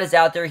his God is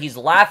out there, he's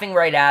laughing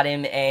right at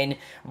him, and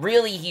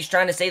really he's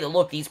trying to say that,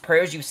 look, these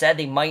prayers you said,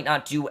 they might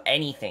not do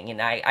anything,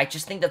 and I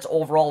just think that's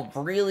overall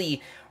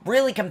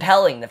really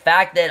compelling. The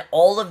fact that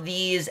all of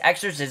these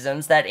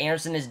exorcisms that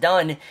Anderson has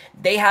done,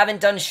 they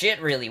haven't done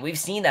shit, really. We've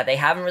seen that. They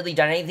haven't really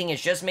done anything.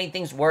 It's just made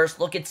things worse.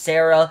 Look at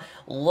Sarah.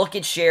 Look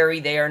at Sherry.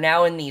 They are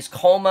now in these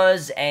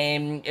comas,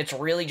 and it's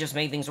really just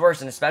made things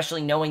worse, and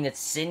especially knowing that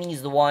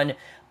Sydney's the one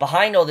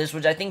behind all this,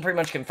 which I think pretty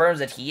much confirms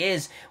that he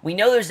is. We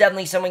know there's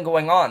definitely something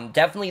going on.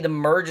 Definitely the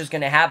merge is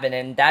going to happen,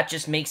 and that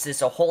just makes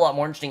this a whole lot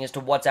more interesting as to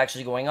what's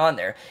actually going on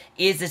there.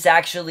 Is this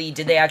actually,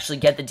 did they actually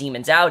get the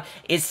demons out?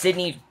 Is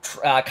Sydney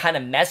kind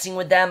of messing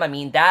with them? I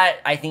mean, that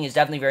I think is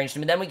definitely very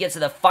interesting. But then we get to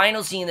the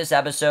final scene of this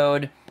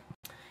episode.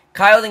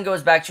 Kyle then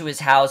goes back to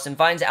his house and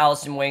finds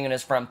Allison waiting on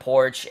his front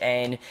porch,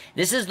 and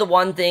this is the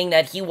one thing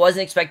that he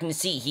wasn't expecting to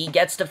see. He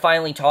gets to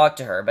finally talk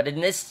to her, but in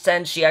this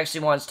sense, she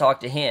actually wants to talk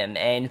to him,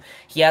 and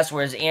he asks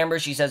where's Amber.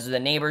 She says to the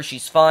neighbor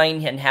she's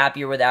fine and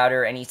happier without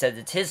her, and he says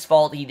it's his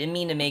fault. He didn't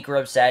mean to make her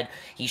upset.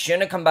 He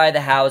shouldn't have come by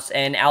the house,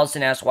 and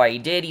Allison asks why he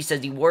did. He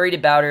says he worried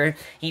about her.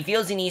 He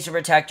feels he needs to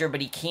protect her, but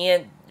he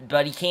can't.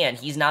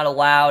 He's not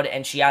allowed,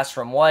 and she asks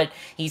from what?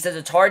 He says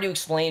it's hard to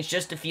explain, it's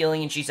just a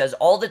feeling, and she says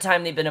all the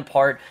time they've been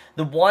apart,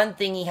 the one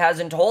thing he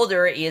hasn't told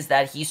her is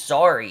that he's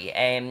sorry,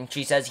 and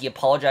she says he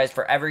apologized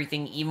for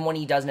everything, even when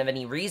he doesn't have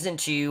any reason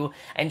to,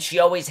 and she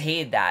always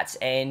hated that,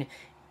 and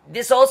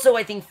this also,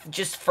 I think,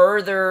 just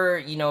further,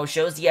 you know,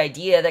 shows the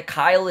idea that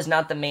Kyle is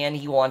not the man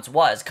he once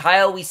was.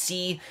 Kyle, we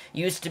see,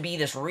 used to be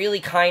this really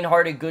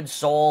kind-hearted, good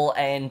soul,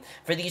 and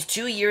for these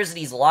 2 years that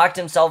he's locked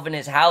himself in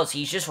his house,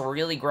 he's just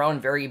really grown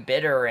very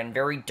bitter and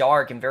very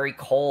dark and very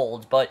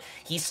cold, but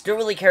he still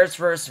really cares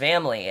for his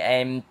family,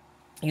 and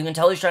you can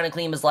tell he's trying to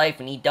clean his life,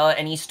 and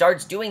he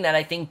starts doing that,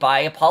 I think, by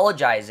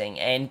apologizing,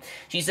 and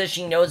she says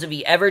she knows if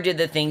he ever did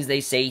the things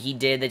they say he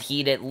did, that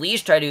he'd at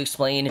least try to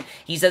explain.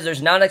 He says there's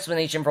not an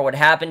explanation for what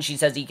happened. She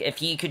says if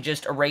he could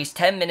just erase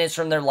 10 minutes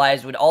from their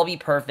lives, it would all be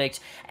perfect,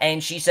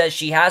 and she says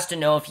she has to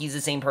know if he's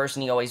the same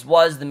person he always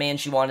was, the man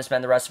she wanted to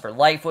spend the rest of her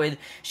life with.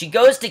 She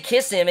goes to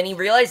kiss him, and he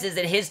realizes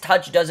that his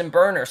touch doesn't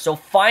burn her, so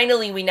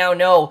finally we now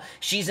know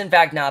she's in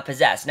fact not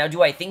possessed. Now,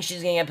 do I think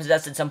she's gonna get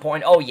possessed at some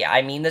point? Oh yeah,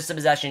 I mean, this is a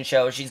possession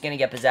show. She's gonna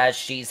get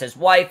possessed. She's his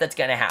wife. That's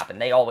gonna happen.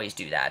 They always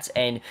do that.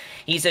 And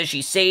he says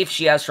she's safe.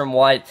 She asks from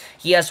what?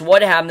 He asks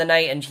what happened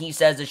tonight, and he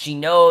says that she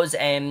knows,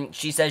 and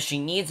she says she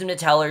needs him to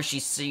tell her.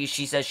 She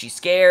says she's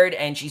scared,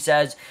 and she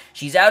says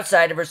she's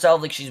outside of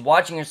herself, like she's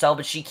watching herself,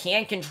 but she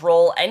can't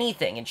control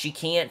anything, and she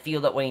can't feel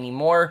that way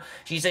anymore.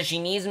 She says she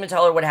needs him to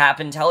tell her what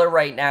happened, tell her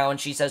right now, and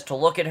she says to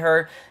look at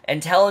her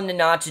and tell him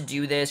not to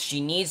do this. She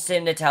needs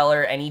him to tell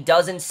her, and he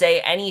doesn't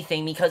say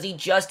anything because he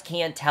just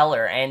can't tell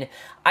her, and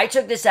I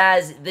took this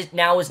as,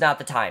 now is not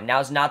the time.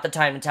 Now is not the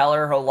time to tell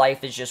her. Her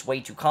life is just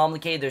way too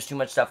complicated. There's too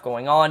much stuff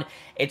going on.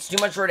 It's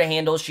too much for her to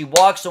handle. She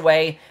walks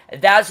away.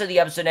 That's how the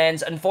episode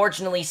ends.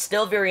 Unfortunately,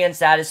 still very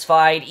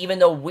unsatisfied. Even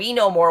though we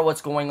know more of what's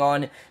going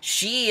on,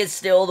 she is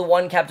still the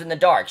one kept in the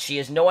dark. She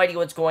has no idea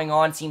what's going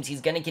on. Seems he's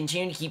going to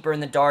continue to keep her in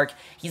the dark.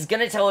 He's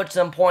going to tell her at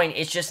some point.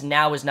 It's just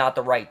now is not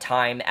the right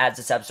time as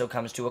this episode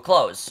comes to a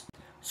close.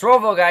 So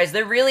overall, guys,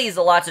 there really is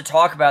a lot to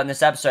talk about in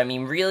this episode. I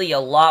mean, really a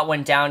lot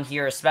went down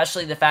here,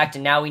 especially the fact that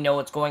now we know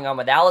what's going on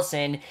with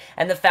Allison,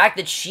 and the fact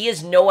that she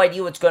has no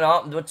idea what's gone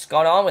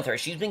on with her.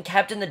 She's been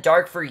kept in the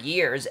dark for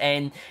years,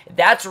 and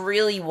that's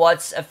really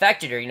what's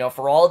affected her. You know,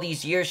 for all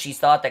these years, she's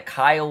thought that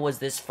Kyle was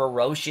this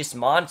ferocious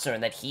monster,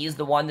 and that he's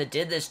the one that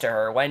did this to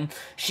her, when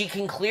she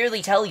can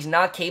clearly tell he's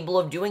not capable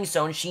of doing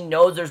so, and she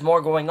knows there's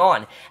more going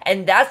on.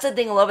 And that's the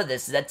thing I love of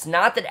this. That's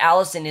not that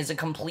Allison is a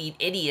complete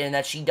idiot, and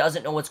that she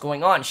doesn't know what's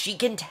going on. She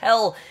can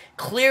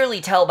clearly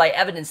tell by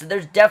evidence that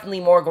there's definitely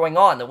more going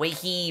on. The way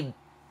he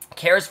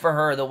cares for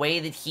her, the way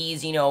that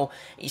he's, you know,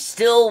 he's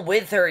still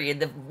with her,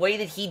 the way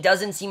that he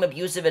doesn't seem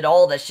abusive at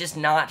all. That's just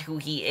not who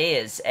he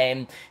is,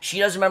 and she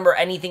doesn't remember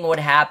anything what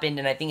happened,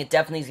 and I think it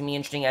definitely is going to be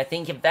interesting. I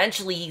think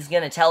eventually he's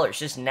going to tell her. It's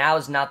just now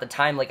is not the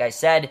time, like I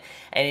said,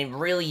 and it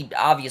really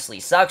obviously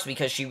sucks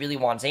because she really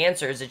wants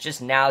answers. It's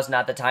just now is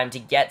not the time to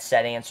get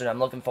said answers. I'm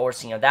looking forward to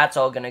seeing how that's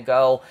all going to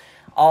go.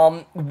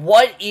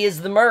 What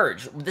is the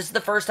merge? This is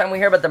the first time we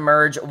hear about the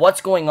merge.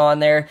 What's going on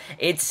there?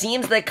 It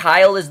seems that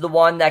Kyle is the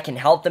one that can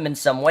help them in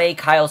some way.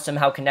 Kyle's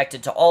somehow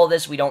connected to all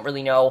this. We don't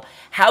really know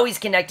how he's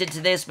connected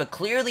to this, but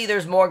clearly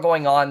there's more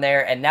going on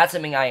there, and that's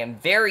something I am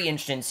very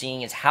interested in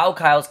seeing, is how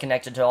Kyle's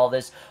connected to all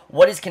this,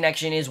 what his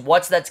connection is,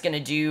 what's that's going to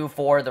do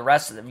for the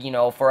rest of, you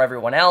know, for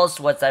everyone else,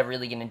 what's that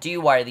really going to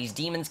do, why are these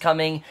demons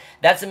coming?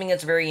 That's something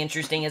that's very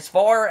interesting. As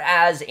far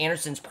as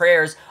Anderson's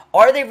prayers,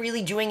 are they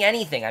really doing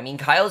anything? I mean,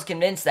 Kyle's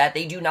convinced that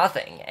they do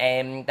nothing,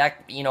 and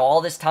that, you know,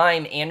 all this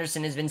time,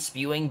 Anderson has been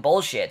spewing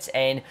bullshit,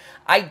 and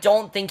I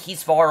don't think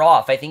he's far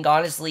off. I think,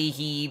 honestly,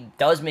 he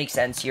does make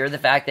sense here. The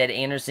fact that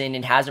Anderson,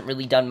 it hasn't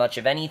really done much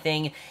of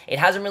anything, it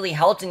hasn't really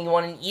helped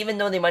anyone, and even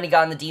though they might have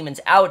gotten the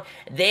demons out,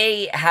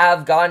 they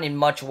have gone in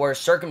much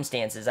worse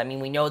circumstances. I mean,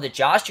 we know that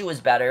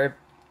Joshua's better,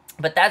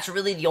 but that's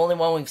really the only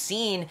one we've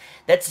seen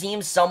that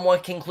seems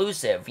somewhat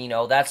conclusive. You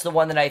know, that's the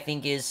one that I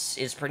think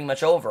is pretty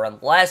much over.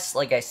 Unless,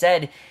 like I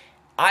said,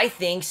 I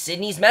think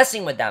Sydney's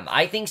messing with them.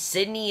 I think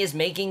Sydney is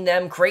making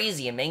them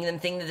crazy and making them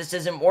think that this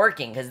isn't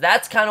working, because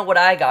that's kind of what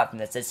I got from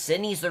this, that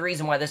Sydney's the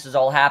reason why this is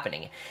all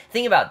happening.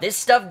 Think about it, this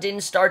stuff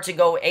didn't start to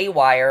go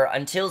awire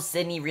until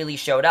Sydney really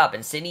showed up,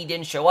 and Sydney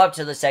didn't show up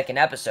till the second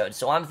episode,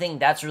 so I'm thinking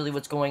that's really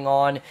what's going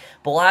on,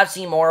 but we'll have to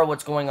see more of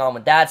what's going on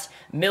with that.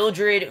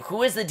 Mildred,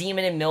 who is the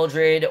demon in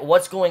Mildred?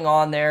 What's going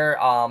on there?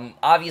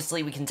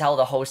 Obviously, we can tell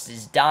the host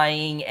is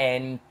dying,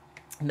 and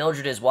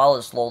Mildred as well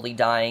is slowly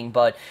dying,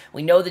 but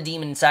we know the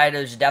demon inside.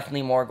 There's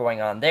definitely more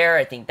going on there.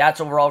 I think that's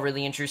overall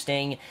really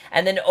interesting.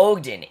 And then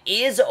Ogden.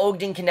 Is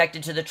Ogden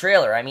connected to the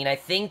trailer? I mean, I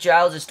think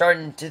Giles is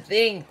starting to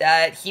think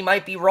that he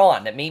might be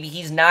wrong, that maybe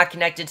he's not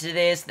connected to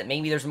this, that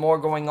maybe there's more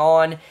going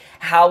on.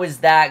 How is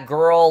that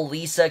girl,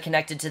 Lisa,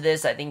 connected to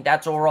this? I think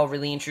that's overall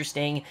really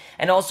interesting.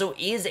 And also,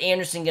 is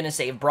Anderson going to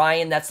save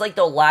Brian? That's like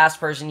the last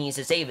person he needs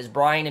to save, is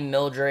Brian and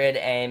Mildred,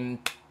 and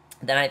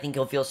then I think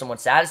he'll feel somewhat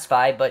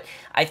satisfied, but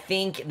I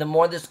think the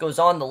more this goes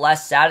on, the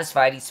less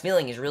satisfied he's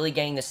feeling. He's really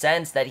getting the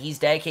sense that he's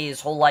dedicated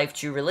his whole life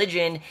to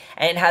religion,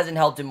 and it hasn't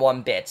helped him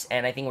one bit,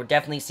 and I think we're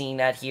definitely seeing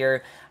that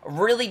here.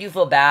 Really do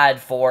feel bad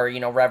for, you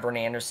know, Reverend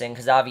Anderson,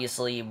 because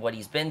obviously what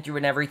he's been through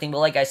and everything, but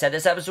like I said,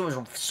 this episode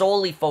was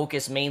solely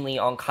focused mainly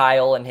on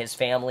Kyle and his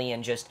family,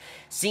 and just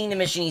seeing the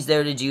mission he's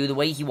there to do, the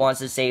way he wants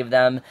to save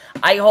them.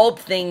 I hope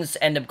things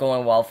end up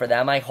going well for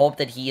them. I hope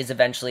that he is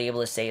eventually able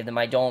to save them.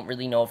 I don't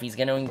really know if he's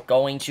going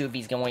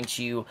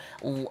to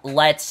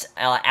let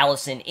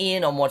Allison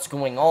in on what's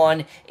going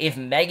on, if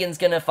Megan's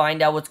going to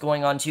find out what's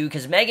going on too,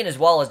 because Megan as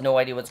well has no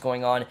idea what's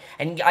going on,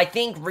 and I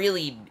think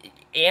really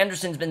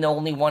Anderson's been the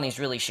only one he's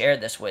really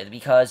shared this with,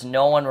 because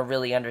no one will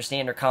really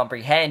understand or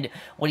comprehend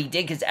what he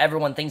did, because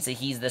everyone thinks that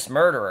he's this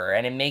murderer,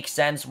 and it makes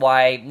sense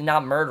why,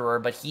 not murderer,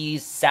 but he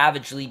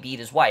savagely beat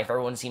his wife.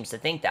 Everyone seems to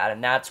think that,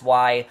 and that's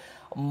why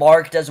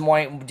Mark didn't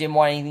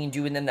want anything to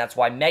do with them. That's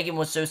why Megan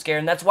was so scared,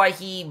 and that's why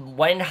he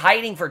went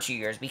hiding for 2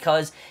 years,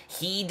 because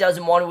he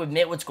doesn't want to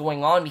admit what's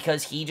going on,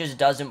 because he just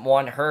doesn't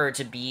want her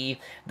to be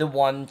the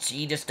one.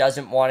 He just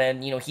doesn't want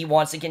to, you know, he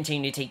wants to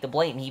continue to take the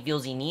blame. He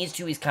feels he needs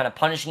to. He's kind of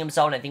punishing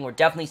himself, and I think we're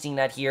definitely seeing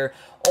that here.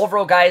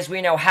 Overall, guys,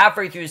 we're now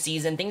halfway through the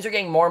season. Things are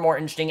getting more and more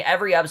interesting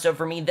every episode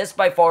for me. This,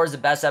 by far, is the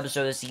best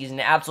episode of the season.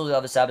 I absolutely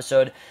love this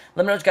episode.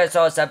 Let me know what you guys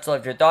saw this episode,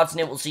 if your thoughts on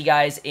it. We'll see you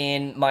guys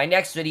in my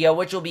next video,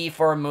 which will be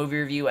for a movie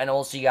review, and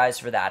I'll see you guys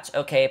for that.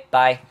 Okay,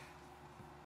 bye.